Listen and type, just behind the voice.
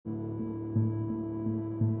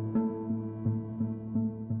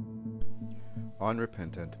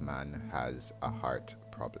Unrepentant man has a heart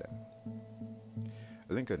problem.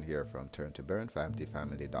 Lincoln here from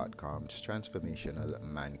TurnToBurnFamilyFamily.com's Transformational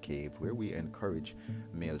Man Cave, where we encourage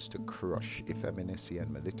males to crush effeminacy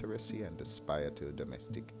and illiteracy and aspire to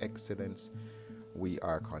domestic excellence. We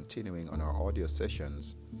are continuing on our audio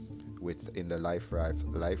sessions within the Life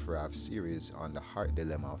Raft series on the heart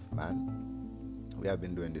dilemma of man. We have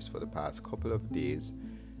been doing this for the past couple of days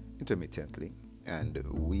intermittently, and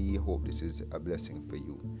we hope this is a blessing for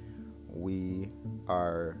you. We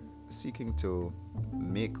are seeking to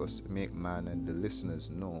make man and the listeners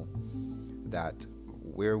know that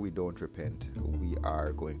where we don't repent, we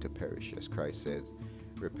are going to perish. As Christ says,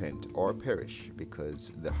 repent or perish,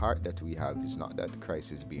 because the heart that we have is not that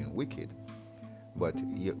Christ is being wicked, but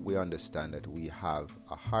we understand that we have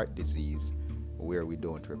a heart disease where we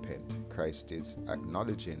don't repent. Christ is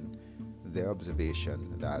acknowledging the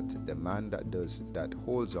observation that the man that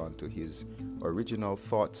holds on to his original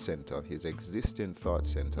thought center, his existing thought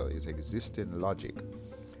center, his existing logic,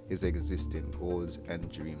 his existing goals and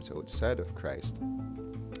dreams outside of Christ,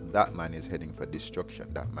 that man is heading for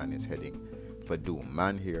destruction. That man is heading for doom.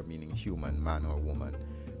 Man here meaning human, man or woman,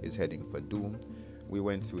 is heading for doom. We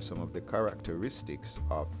went through some of the characteristics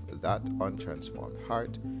of that untransformed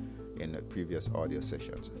heart in the previous audio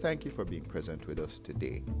sessions. Thank you for being present with us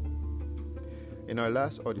today. In our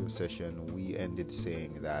last audio session, we ended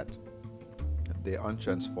saying that the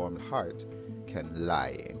untransformed heart can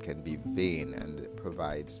lie and can be vain, and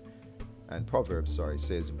Proverbs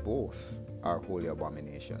says both are holy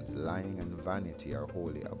abominations. Lying and vanity are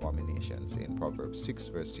holy abominations in Proverbs 6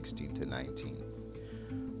 verse 16 to 19.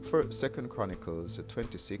 For 2 Chronicles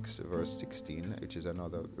 26 verse 16, which is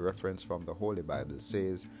another reference from the Holy Bible,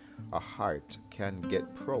 says a heart can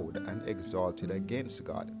get proud and exalted against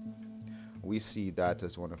God. We see that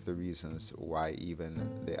as one of the reasons why even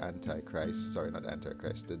the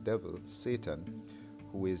devil, Satan,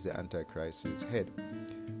 who is the Antichrist's head,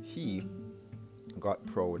 he got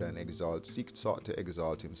proud and sought to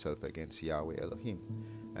exalt himself against Yahweh Elohim.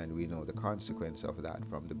 And we know the consequence of that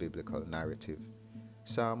from the biblical narrative.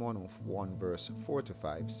 Psalm 101 verse 4 to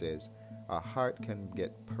 5 says, a heart can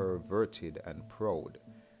get perverted and proud.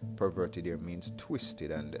 Perverted here means twisted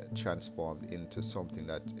and transformed into something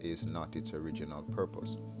that is not its original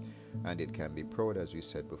purpose. And it can be proud, as we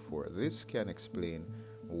said before. This can explain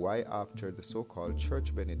why after the so-called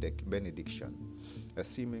church benediction, a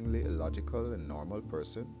seemingly illogical and normal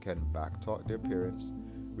person can backtalk their parents,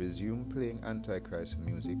 resume playing Antichrist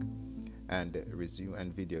music, and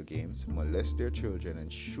resume video games, molest their children,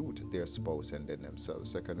 and shoot their spouse and then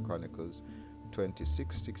themselves. 2 Chronicles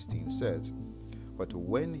 26:16 says, but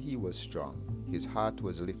when he was strong, his heart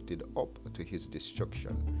was lifted up to his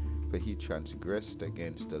destruction, for he transgressed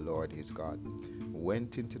against the Lord his God,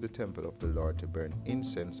 went into the temple of the Lord to burn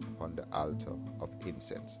incense upon the altar of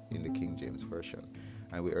incense, in the King James Version.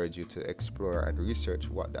 And we urge you to explore and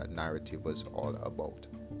research what that narrative was all about.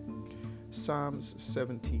 Psalms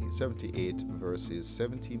 78 verses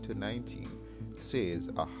 17 to 19 says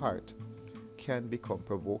a heart can become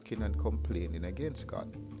provoking and complaining against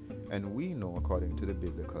God. And we know, according to the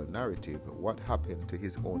biblical narrative, what happened to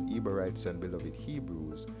his own Hebrewites and beloved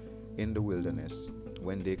Hebrews in the wilderness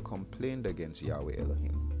when they complained against Yahweh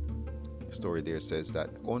Elohim. The story there says that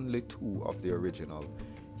only two of the original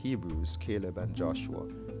Hebrews, Caleb and Joshua,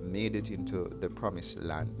 made it into the promised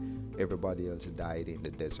land. Everybody else died in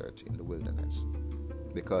the desert, in the wilderness,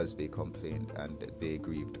 because they complained and they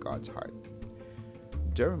grieved God's heart.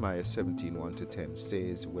 Jeremiah 17:1-10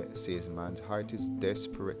 says man's heart is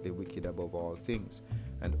desperately wicked above all things,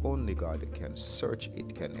 and only God can search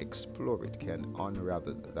it, can explore it, can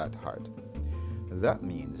unravel that heart. That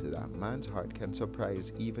means that man's heart can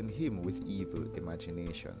surprise even him with evil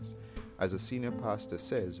imaginations. As a senior pastor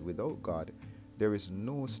says, without God, there is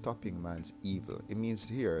no stopping man's evil. It means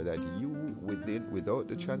here that without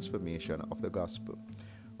the transformation of the gospel,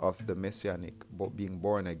 of the messianic, being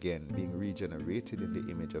born again, being regenerated in the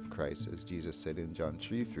image of Christ, as Jesus said in John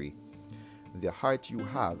 3:3, the heart you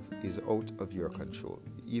have is out of your control.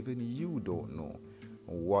 Even you don't know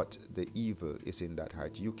what the evil is in that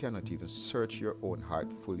heart. You cannot even search your own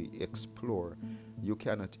heart, fully explore. You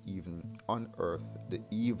cannot even unearth the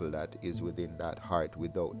evil that is within that heart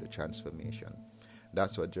without the transformation.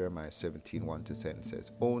 That's what Jeremiah 17:1-10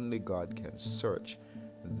 says. Only God can search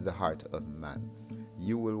the heart of man.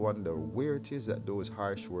 You will wonder where it is that those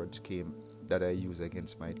harsh words came that I use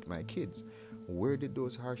against my kids. Where did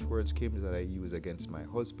those harsh words came that I use against my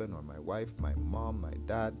husband or my wife, my mom, my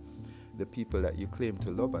dad, the people that you claim to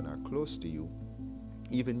love and are close to you?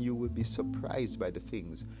 Even you will be surprised by the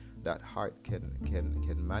things that heart can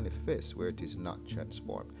manifest where it is not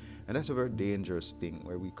transformed. And that's a very dangerous thing,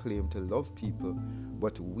 where we claim to love people,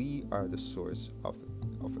 but we are the source of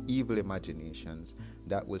evil imaginations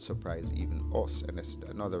that will surprise even us. And that's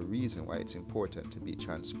another reason why it's important to be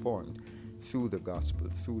transformed through the gospel,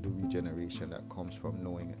 through the regeneration that comes from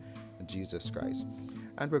knowing Jesus Christ.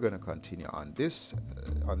 And we're going to continue on this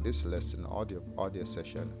lesson audio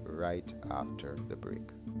session right after the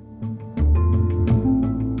break.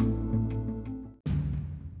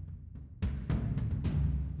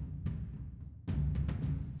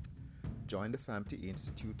 Join the FAMT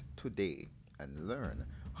Institute today and learn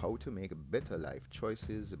how to make better life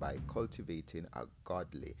choices by cultivating a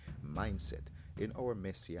godly mindset in our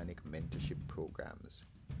Messianic mentorship programs.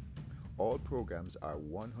 All programs are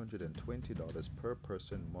 $120 per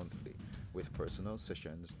person monthly, with personal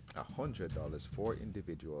sessions $100 for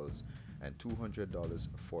individuals and $200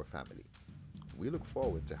 for family. We look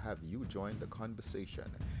forward to have you join the conversation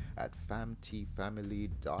at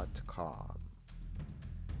famtfamily.com.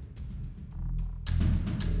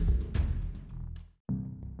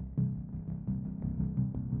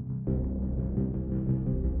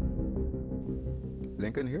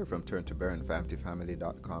 Lincoln here from Turn to Bear and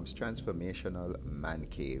famtfamily.com's Transformational Man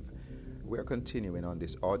Cave. We're continuing on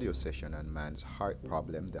this audio session on man's heart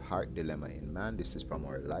problem, the heart dilemma in man. This is from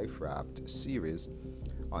our Life Raft series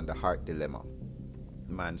on the heart dilemma,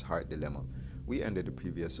 man's heart dilemma. We ended the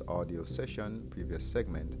previous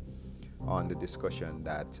segment, on the discussion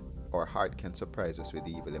that our heart can surprise us with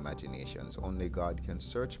evil imaginations. Only God can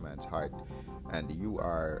search man's heart, and you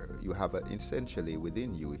have essentially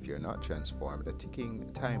within you, if you're not transformed, a ticking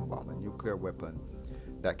time bomb, a nuclear weapon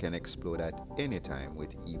that can explode at any time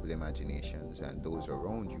with evil imaginations, and those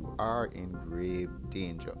around you are in grave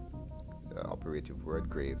danger. The operative word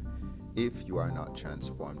grave, if you are not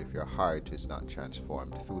transformed, if your heart is not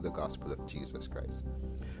transformed through the gospel of Jesus Christ.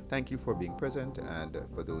 Thank you for being present, and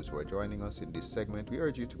for those who are joining us in this segment, we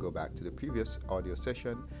urge you to go back to the previous audio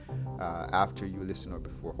session after you listen, or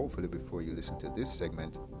hopefully before you listen to this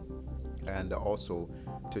segment, and also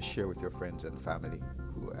to share with your friends and family,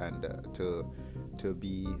 and to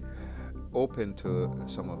be open to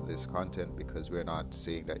some of this content, because we're not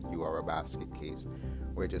saying that you are a basket case.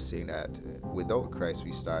 We're just saying that without Christ,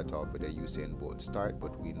 we start off with a Usain Bolt start,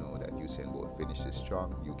 but we know that Usain Bolt finishes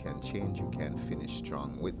strong. You can change, you can finish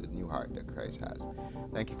strong with the new heart that Christ has.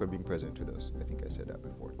 Thank you for being present with us. I think I said that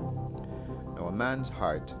before. Now, a man's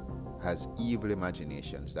heart has evil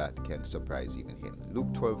imaginations that can surprise even him.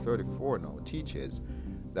 Luke 12:34 now teaches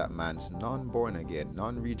that man's non-born again,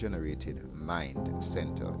 non-regenerated mind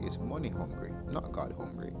center is money hungry, not God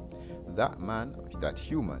hungry. That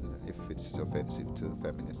human, if it's offensive to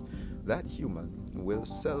feminists, that human will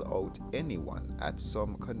sell out anyone at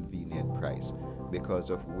some convenient price because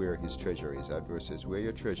of where his treasure is at, versus where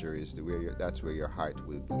your treasure is, that's where your heart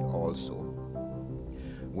will be also.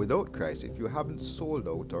 Without Christ, if you haven't sold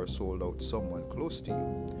out someone close to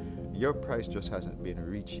you, your price just hasn't been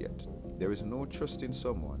reached yet. There is no trust in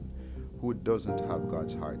someone who doesn't have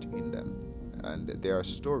God's heart in them. And there are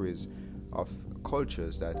stories of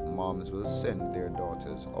cultures that moms will send their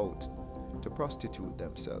daughters out to prostitute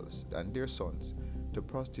themselves, and their sons to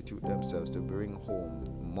prostitute themselves to bring home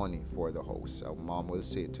money for the house. A mom will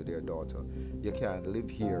say to their daughter, "You can't live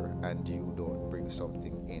here and you don't bring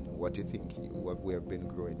something in. What do you think what we have been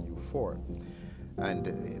growing you for?" And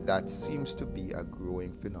that seems to be a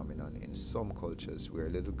growing phenomenon in some cultures, where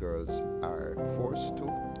little girls are forced to,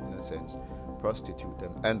 in a sense, prostitute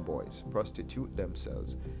them, and boys prostitute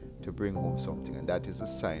themselves to bring home something. And that is a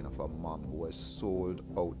sign of a mom who has sold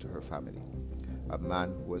out to her family, a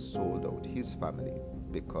man who has sold out his family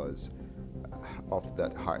because of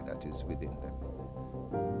that heart that is within them.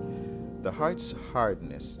 The heart's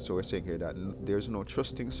hardness, so we're saying here that there's no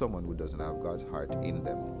trusting someone who doesn't have God's heart in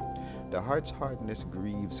them. The heart's hardness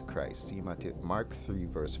grieves Christ. See Mark 3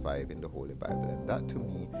 verse 5 in the Holy Bible. And that to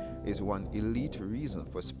me is one elite reason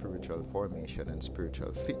for spiritual formation and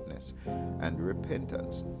spiritual fitness and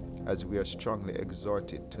repentance, as we are strongly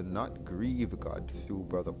exhorted to not grieve God through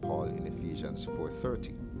Brother Paul in Ephesians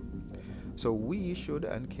 4:30. So we should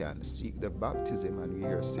and can seek the baptism, and we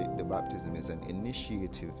here say the baptism is an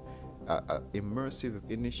initiative, immersive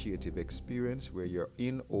initiative experience where you're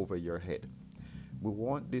in over your head. We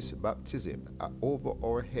want this baptism, over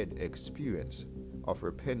our head experience of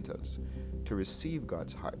repentance, to receive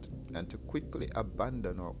God's heart and to quickly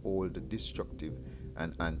abandon our old destructive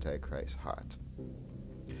and antichrist heart.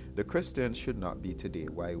 The question should not be today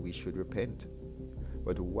why we should repent,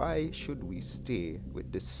 but why should we stay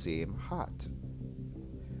with the same heart?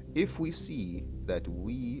 If we see that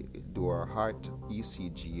we do our heart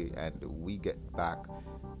ECG and we get back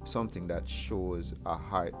something that shows a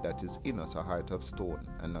heart that is in us, a heart of stone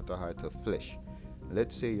and not a heart of flesh.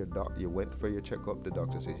 Let's say you went for your checkup, the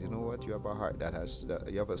doctor says, you know what, you have a heart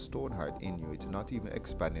you have a stone heart in you, it's not even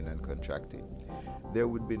expanding and contracting. There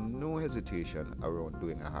would be no hesitation around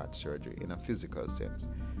doing a heart surgery in a physical sense.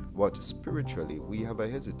 But spiritually, we have a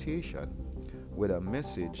hesitation with a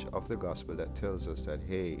message of the gospel that tells us that,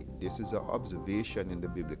 hey, this is an observation in the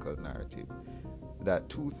biblical narrative. That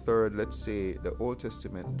 2/3, let's say, the Old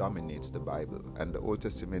Testament dominates the Bible, and the Old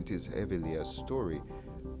Testament is heavily a story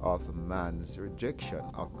of man's rejection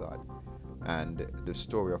of God, and the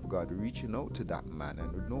story of God reaching out to that man,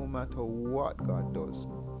 and no matter what God does,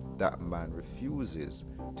 that man refuses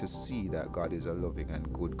to see that God is a loving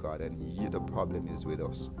and good God, and the problem is with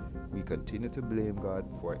us. We continue to blame God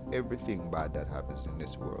for everything bad that happens in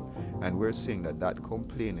this world, and we're seeing that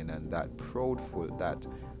complaining and that proudful, that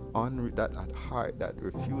heart that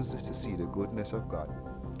refuses to see the goodness of God,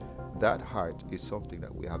 that heart is something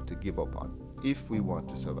that we have to give up on if we want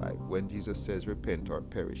to survive. When Jesus says repent or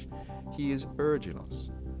perish, he is urging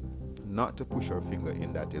us not to push our finger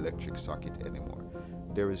in that electric socket anymore.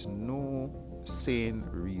 There is no sane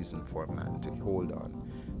reason for man to hold on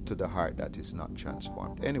to the heart that is not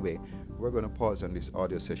transformed. Anyway, we're going to pause on this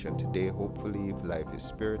audio session today. Hopefully, if life is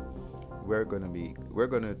spirit, we're going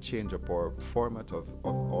to change up our format of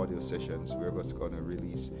audio sessions. We're just going to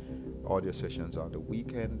release audio sessions on the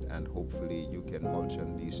weekend, and hopefully you can mulch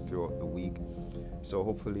on these throughout the week. So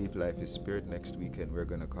hopefully, if life is spirit, next weekend we're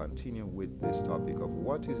going to continue with this topic of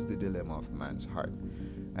what is the dilemma of man's heart.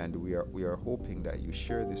 And we are hoping that you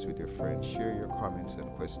share this with your friends, share your comments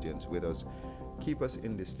and questions with us. Keep us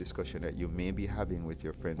in this discussion that you may be having with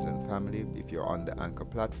your friends and family. If you're on the Anchor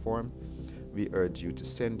platform, we urge you to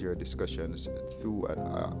send your discussions through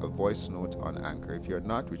a voice note on Anchor. If you're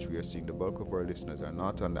not, which we are seeing the bulk of our listeners are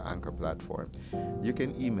not on the Anchor platform, you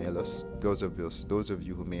can email us. Those of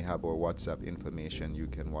you who may have our WhatsApp information, you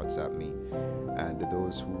can WhatsApp me. And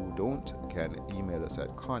those who don't can email us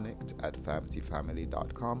at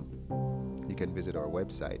connect@famtfamily.com. You can visit our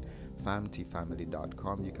website,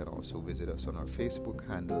 famtfamily.com. You can also visit us on our Facebook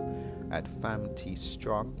handle at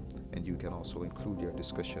famtstrong, and you can also include your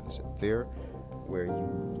discussions there where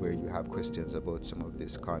you have questions about some of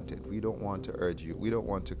this content. We don't want to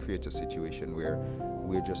create a situation where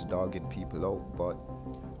we're just dogging people out,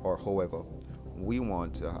 however, we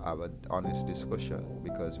want to have an honest discussion,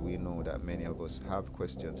 because we know that many of us have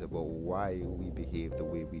questions about why we behave the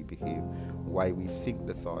way we behave, why we think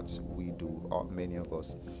the thoughts we do, many of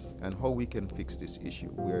us, and how we can fix this issue.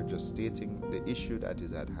 We're just stating the issue that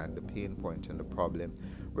is at hand, the pain point and the problem.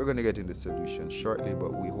 We're going to get into the solution shortly,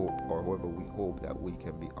 but we hope that we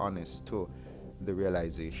can be honest to the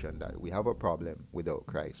realization that we have a problem without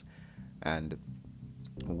Christ, and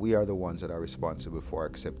we are the ones that are responsible for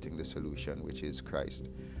accepting the solution, which is Christ.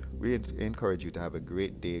 We encourage you to have a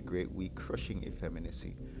great day, great week, crushing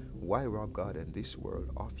effeminacy. Why rob God and this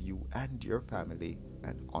world of you and your family?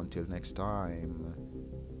 And until next time,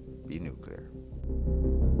 be nuclear.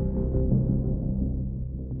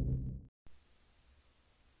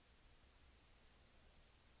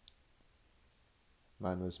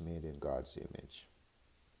 Man was made in God's image,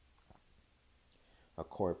 a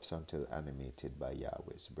corpse until animated by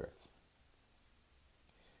Yahweh's breath.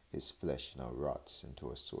 His flesh now rots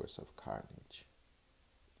into a source of carnage,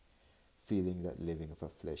 feeling that living for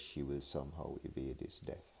flesh he will somehow evade his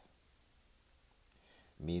death.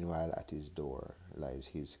 Meanwhile, at his door lies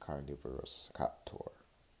his carnivorous captor.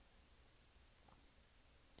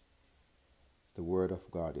 The Word of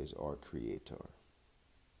God is our Creator.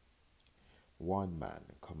 One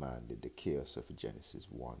man commanded the chaos of Genesis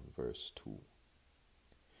 1 verse 2.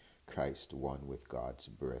 Christ, one with God's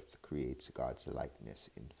breath, creates God's likeness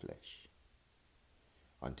in flesh,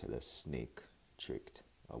 until a snake tricked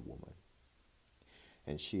a woman,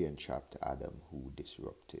 and she entrapped Adam, who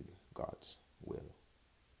disrupted God's will.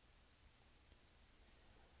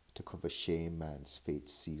 To cover shame, man's fate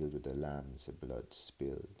sealed with the lamb's blood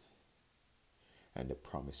spilled, and the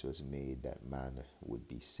promise was made that man would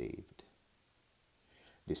be saved,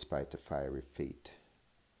 despite a fiery fate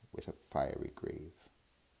with a fiery grave.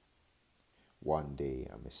 One day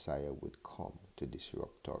a Messiah would come to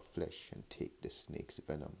disrupt our flesh and take the snake's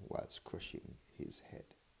venom whilst crushing his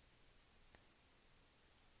head.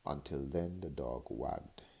 Until then, the dog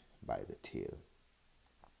wagged by the tail.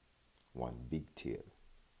 One big tail,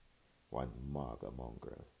 one maga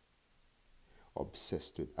mongrel,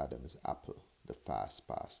 obsessed with Adam's apple, the fast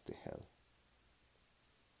pass to hell.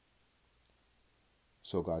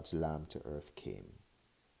 So God's Lamb to earth came,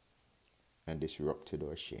 and disrupted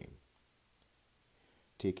our shame,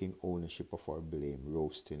 taking ownership of our blame,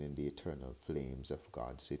 roasting in the eternal flames of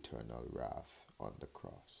God's eternal wrath on the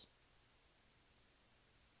cross.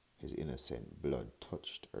 His innocent blood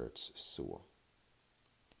touched earth's sore,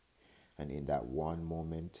 and in that one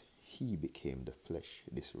moment, he became the flesh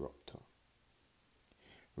disruptor,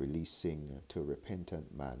 releasing to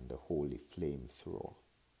repentant man the holy flamethrower.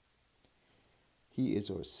 He is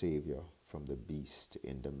our Savior from the beast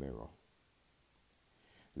in the mirror.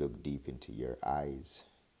 Look deep into your eyes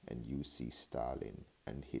and you see Stalin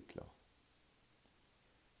and Hitler.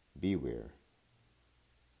 Beware,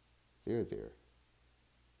 they're there,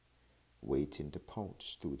 waiting to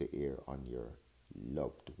pounce through the air on your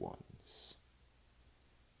loved ones.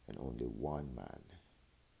 And only one man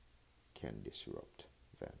can disrupt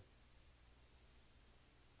them.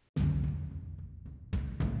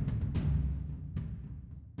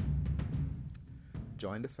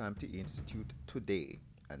 Join the FAMT Institute today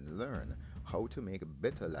and learn how to make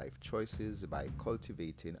better life choices by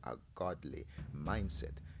cultivating a godly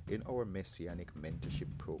mindset in our Messianic mentorship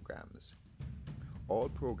programs. All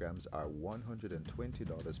programs are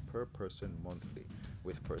 $120 per person monthly,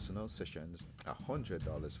 with personal sessions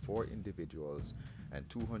 $100 for individuals and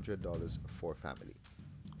 $200 for family.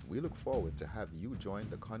 We look forward to have you join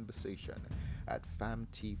the conversation at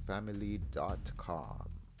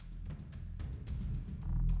famtfamily.com.